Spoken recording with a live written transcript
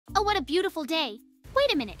Oh, what a beautiful day.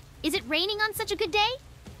 Wait a minute, is it raining on such a good day?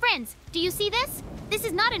 Friends, do you see this? This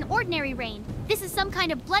is not an ordinary rain. This is some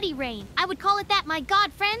kind of bloody rain. I would call it that. My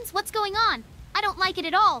God, friends, what's going on? I don't like it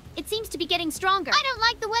at all. It seems to be getting stronger. I don't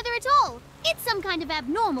like the weather at all. It's some kind of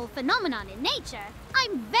abnormal phenomenon in nature.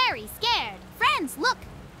 I'm very scared. Friends, look.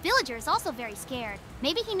 Villager is also very scared.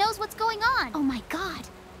 Maybe he knows what's going on. Oh my God.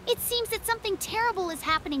 It seems that something terrible is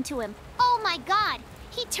happening to him. Oh my God.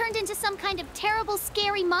 He turned into some kind of terrible,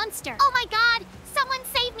 scary monster. Oh my God. Someone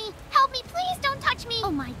save me. Help me. Please don't touch me.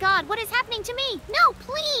 Oh my God. What is happening to me? No,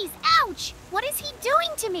 please. Ouch. What is he doing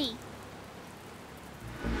to me?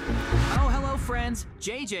 Oh, hello, friends.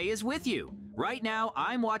 JJ is with you. Right now,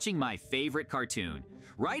 I'm watching my favorite cartoon.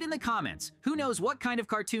 Write in the comments, who knows what kind of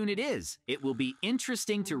cartoon it is? It will be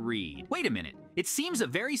interesting to read. Wait a minute. It seems a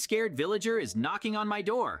very scared villager is knocking on my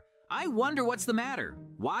door. I wonder what's the matter.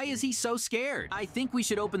 Why is he so scared? I think we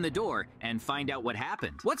should open the door and find out what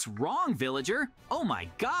happened. What's wrong, villager? Oh my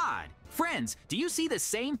God. Friends, do you see the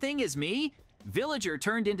same thing as me? Villager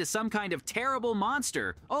turned into some kind of terrible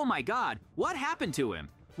monster. Oh my God, what happened to him?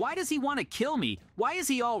 Why does he want to kill me? Why is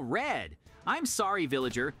he all red? I'm sorry,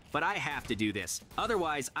 villager, but I have to do this.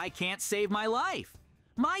 Otherwise, I can't save my life.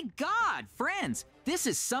 My God, friends, this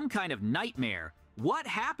is some kind of nightmare. What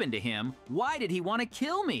happened to him? Why did he want to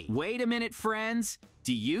kill me? Wait a minute, friends.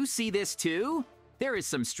 Do you see this too? There is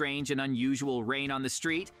some strange and unusual rain on the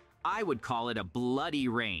street. I would call it a bloody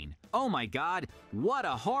rain. Oh my God, what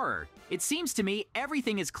a horror. It seems to me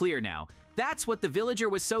everything is clear now. That's what the villager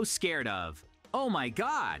was so scared of. Oh my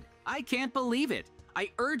God, I can't believe it.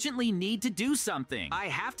 I urgently need to do something. I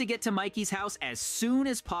have to get to Mikey's house as soon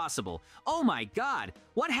as possible. Oh my God,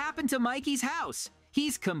 what happened to Mikey's house?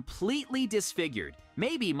 He's completely disfigured.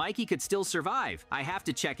 Maybe Mikey could still survive. I have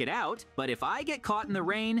to check it out, but if I get caught in the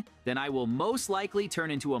rain, then I will most likely turn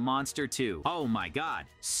into a monster too. Oh my God,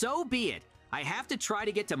 so be it. I have to try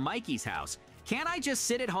to get to Mikey's house. Can't I just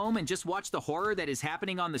sit at home and just watch the horror that is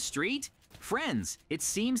happening on the street? Friends, it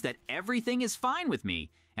seems that everything is fine with me,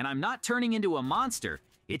 and I'm not turning into a monster.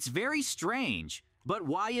 It's very strange. But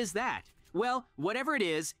why is that? Well, whatever it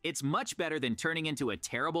is, it's much better than turning into a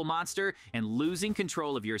terrible monster and losing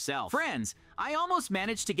control of yourself. Friends, I almost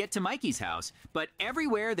managed to get to Mikey's house, but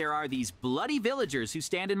everywhere there are these bloody villagers who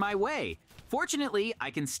stand in my way. Fortunately, I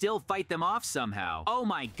can still fight them off somehow. Oh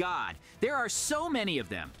my God, there are so many of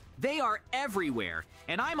them. They are everywhere,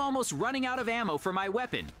 and I'm almost running out of ammo for my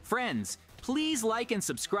weapon. Friends, please like and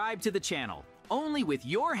subscribe to the channel. Only with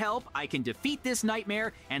your help, I can defeat this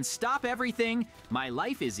nightmare and stop everything. My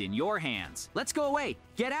life is in your hands. Let's go away.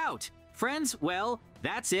 Get out. Friends, well,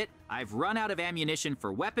 that's it. I've run out of ammunition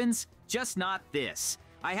for weapons, just not this.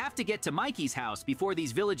 I have to get to Mikey's house before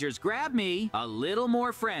these villagers grab me. A little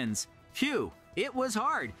more, friends. Phew, it was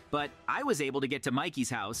hard, but I was able to get to Mikey's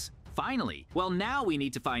house. Finally. Well, now we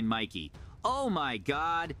need to find Mikey. Oh my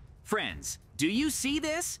God. Friends, do you see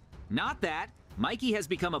this? Not that. Mikey has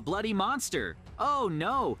become a bloody monster. Oh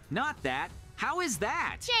no, not that. How is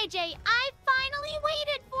that? JJ, I finally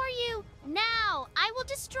waited for you. Now, I will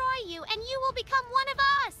destroy you and you will become one of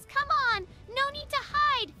us. Come on, no need to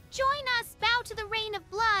hide. Join us, bow to the rain of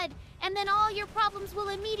blood, and then all your problems will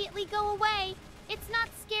immediately go away. It's not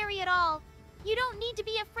scary at all. You don't need to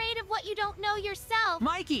be afraid of what you don't know yourself.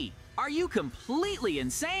 Mikey, are you completely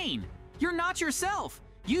insane? You're not yourself.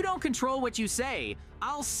 You don't control what you say.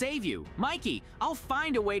 I'll save you. Mikey, I'll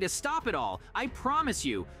find a way to stop it all. I promise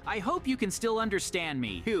you. I hope you can still understand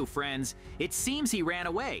me. Phew, friends. It seems he ran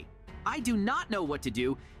away. I do not know what to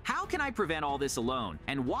do. How can I prevent all this alone?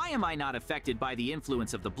 And why am I not affected by the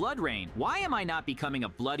influence of the blood rain? Why am I not becoming a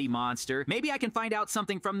bloody monster? Maybe I can find out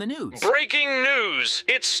something from the news. Breaking news!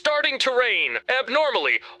 It's starting to rain,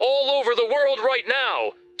 abnormally, all over the world right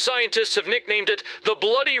now. Scientists have nicknamed it the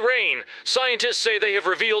Bloody Rain. Scientists say they have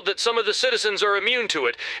revealed that some of the citizens are immune to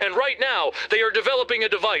it, and right now they are developing a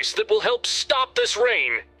device that will help stop this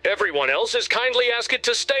rain. Everyone else is kindly asked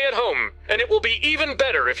to stay at home, and it will be even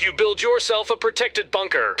better if you build yourself a protected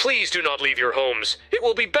bunker. Please do not leave your homes. It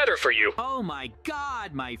will be better for you. Oh my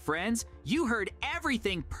God, my friends. You heard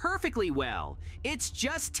everything perfectly well. It's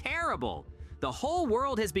just terrible. The whole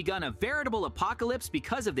world has begun a veritable apocalypse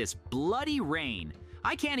because of this bloody rain.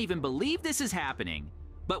 I can't even believe this is happening.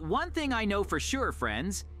 But one thing I know for sure,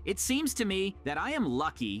 friends, it seems to me that I am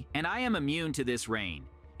lucky and I am immune to this rain.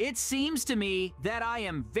 It seems to me that I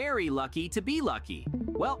am very lucky to be lucky.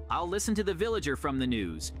 Well, I'll listen to the villager from the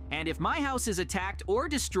news, and if my house is attacked or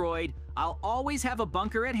destroyed, I'll always have a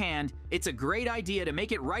bunker at hand. It's a great idea to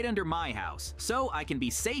make it right under my house, so I can be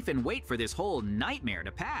safe and wait for this whole nightmare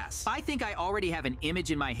to pass. I think I already have an image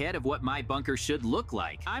in my head of what my bunker should look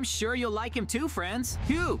like. I'm sure you'll like him too, friends.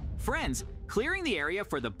 Phew, friends, clearing the area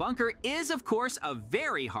for the bunker is, of course, a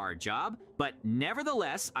very hard job, but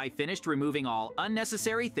nevertheless, I finished removing all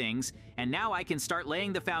unnecessary things, and now I can start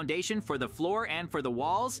laying the foundation for the floor and for the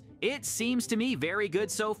walls. It seems to me very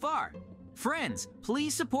good so far. Friends,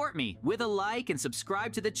 please support me with a like and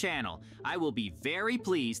subscribe to the channel. I will be very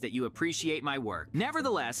pleased that you appreciate my work.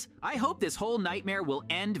 Nevertheless, I hope this whole nightmare will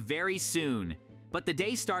end very soon. But the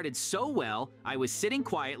day started so well, I was sitting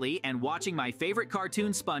quietly and watching my favorite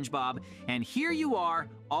cartoon, SpongeBob, and here you are,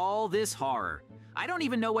 all this horror. I don't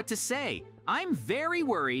even know what to say. I'm very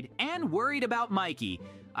worried and worried about Mikey.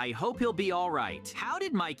 I hope he'll be all right. How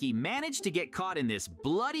did Mikey manage to get caught in this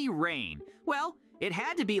bloody rain? Well, it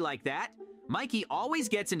had to be like that. Mikey always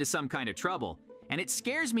gets into some kind of trouble, and it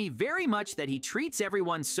scares me very much that he treats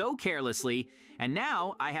everyone so carelessly, and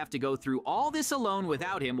now I have to go through all this alone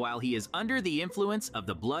without him while he is under the influence of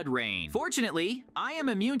the blood rain. Fortunately, I am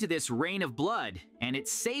immune to this rain of blood, and it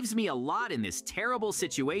saves me a lot in this terrible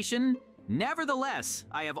situation. Nevertheless,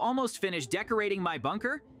 I have almost finished decorating my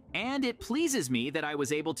bunker, and it pleases me that I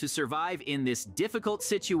was able to survive in this difficult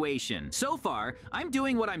situation. So far, I'm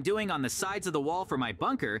doing what I'm doing on the sides of the wall for my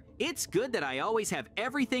bunker. It's good that I always have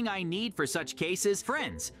everything I need for such cases.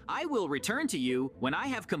 Friends, I will return to you when I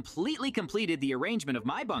have completely completed the arrangement of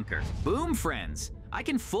my bunker. Boom, friends! I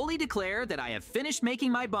can fully declare that I have finished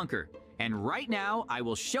making my bunker, and right now I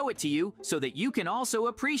will show it to you so that you can also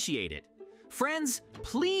appreciate it. Friends,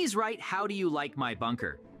 please write, how do you like my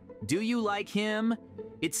bunker? Do you like him?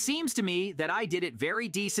 It seems to me that I did it very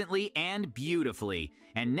decently and beautifully,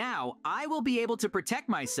 and now I will be able to protect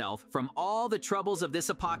myself from all the troubles of this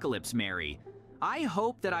apocalypse, Mary. I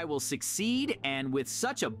hope that I will succeed, and with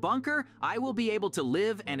such a bunker, I will be able to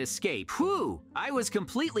live and escape. Whew! I was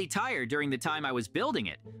completely tired during the time I was building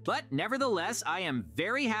it, but nevertheless, I am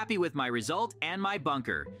very happy with my result and my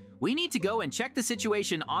bunker. We need to go and check the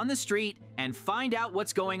situation on the street and find out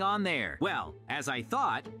what's going on there. Well, as I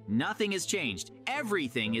thought, nothing has changed.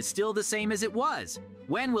 Everything is still the same as it was.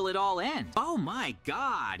 When will it all end? Oh my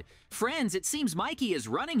God! Friends, it seems Mikey is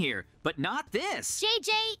running here, but not this.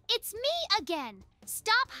 JJ, it's me again.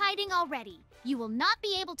 Stop hiding already. You will not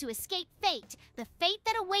be able to escape fate, the fate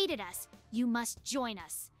that awaited us. You must join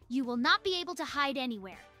us. You will not be able to hide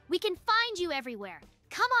anywhere. We can find you everywhere.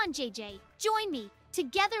 Come on, JJ, join me.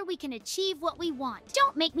 Together we can achieve what we want.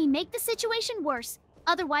 Don't make me make the situation worse,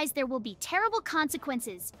 otherwise there will be terrible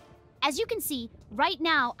consequences. As you can see, right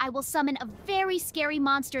now I will summon a very scary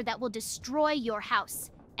monster that will destroy your house.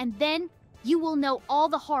 And then you will know all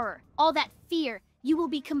the horror, all that fear. You will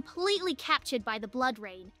be completely captured by the blood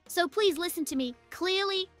rain. So please listen to me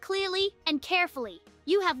clearly, and carefully.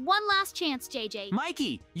 You have one last chance, JJ.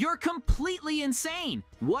 Mikey, you're completely insane.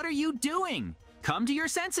 What are you doing? Come to your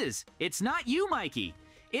senses. It's not you, Mikey.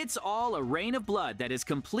 It's all a rain of blood that has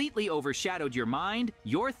completely overshadowed your mind,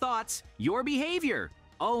 your thoughts, your behavior.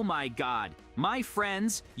 Oh my God. My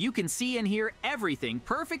friends, you can see and hear everything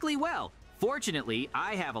perfectly well. Fortunately,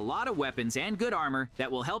 I have a lot of weapons and good armor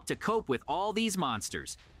that will help to cope with all these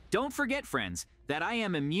monsters. Don't forget, friends, that I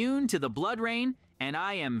am immune to the blood rain, and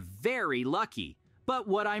I am very lucky. But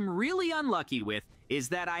what I'm really unlucky with is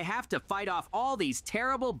that I have to fight off all these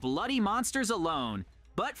terrible bloody monsters alone.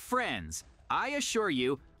 But friends, I assure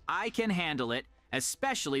you, I can handle it,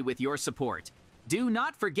 especially with your support. Do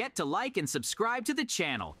not forget to like and subscribe to the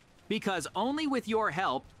channel, because only with your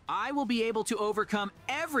help, I will be able to overcome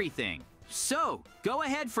everything. So, go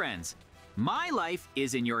ahead, friends. My life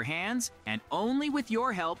is in your hands, and only with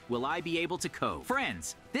your help will I be able to cope.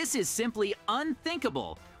 Friends, this is simply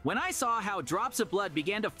unthinkable. When I saw how drops of blood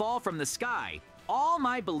began to fall from the sky, all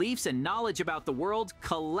my beliefs and knowledge about the world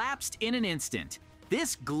collapsed in an instant.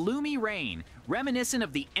 This gloomy rain, reminiscent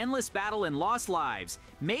of the endless battle and lost lives,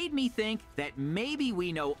 made me think that maybe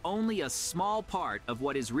we know only a small part of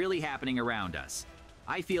what is really happening around us.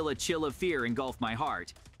 I feel a chill of fear engulf my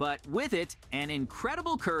heart, but with it, an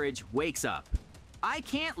incredible courage wakes up. I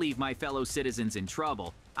can't leave my fellow citizens in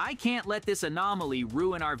trouble. I can't let this anomaly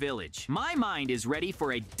ruin our village. My mind is ready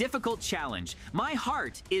for a difficult challenge. My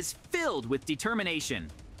heart is filled with determination.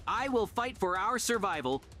 I will fight for our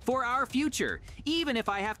survival, for our future, even if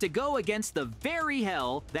I have to go against the very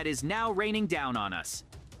hell that is now raining down on us.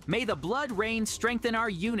 May the blood rain strengthen our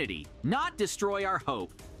unity, not destroy our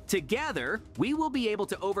hope. Together, we will be able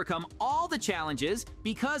to overcome all the challenges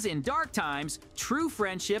because in dark times, true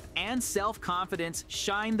friendship and self-confidence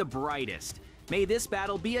shine the brightest. May this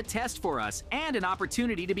battle be a test for us and an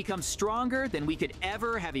opportunity to become stronger than we could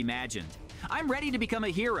ever have imagined. I'm ready to become a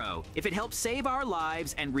hero if it helps save our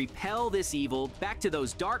lives and repel this evil back to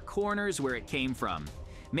those dark corners where it came from.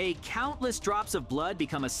 May countless drops of blood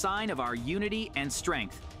become a sign of our unity and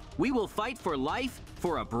strength. We will fight for life,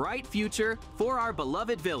 for a bright future, for our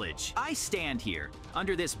beloved village. I stand here,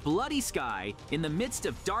 under this bloody sky, in the midst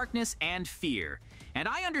of darkness and fear, and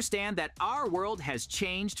I understand that our world has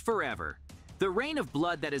changed forever. The rain of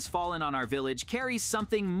blood that has fallen on our village carries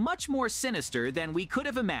something much more sinister than we could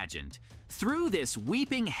have imagined. Through this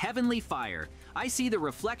weeping heavenly fire, I see the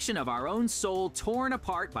reflection of our own soul torn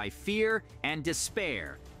apart by fear and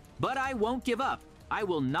despair. But I won't give up. I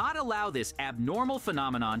will not allow this abnormal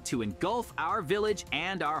phenomenon to engulf our village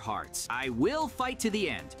and our hearts. I will fight to the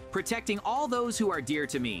end, protecting all those who are dear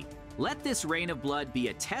to me. Let this rain of blood be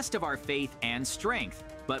a test of our faith and strength,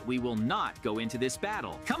 but we will not go into this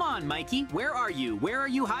battle. Come on, Mikey, where are you? Where are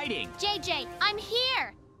you hiding? JJ, I'm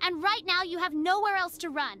here! And right now you have nowhere else to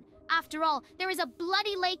run. After all, there is a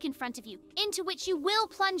bloody lake in front of you, into which you will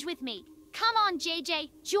plunge with me. Come on,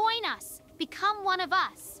 JJ, join us. Become one of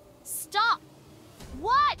us. Stop!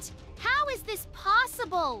 What? How is this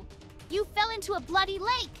possible? You fell into a bloody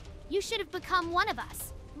lake. You should have become one of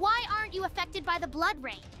us. Why aren't you affected by the blood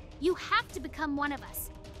rain? You have to become one of us.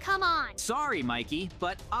 Come on. Sorry, Mikey,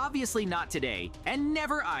 but obviously not today, and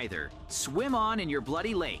never either. Swim on in your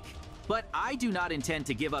bloody lake. But I do not intend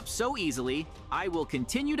to give up so easily. I will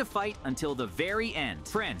continue to fight until the very end.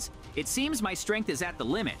 Friends, it seems my strength is at the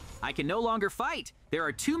limit. I can no longer fight. There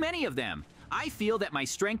are too many of them. I feel that my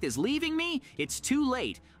strength is leaving me. It's too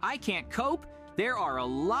late. I can't cope. There are a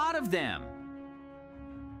lot of them.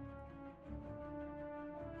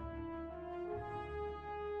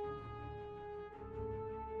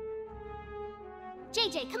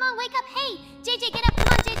 JJ, come on, wake up. Hey, JJ, get up. Come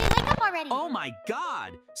on, JJ, wake up already. Oh my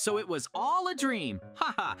God! So it was all a dream.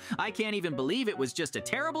 Haha, I can't even believe it was just a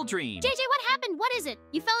terrible dream. JJ, what happened? What is it?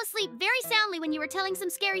 You fell asleep very soundly when you were telling some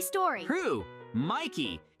scary story. True.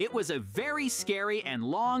 Mikey, it was a very scary and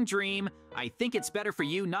long dream. I think it's better for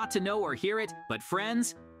you not to know or hear it, but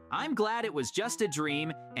friends, I'm glad it was just a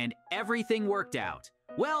dream and everything worked out.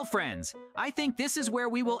 Well, friends, I think this is where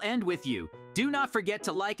we will end with you. Do not forget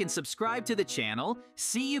to like and subscribe to the channel.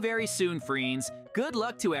 See you very soon, friends. Good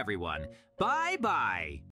luck to everyone. Bye-bye.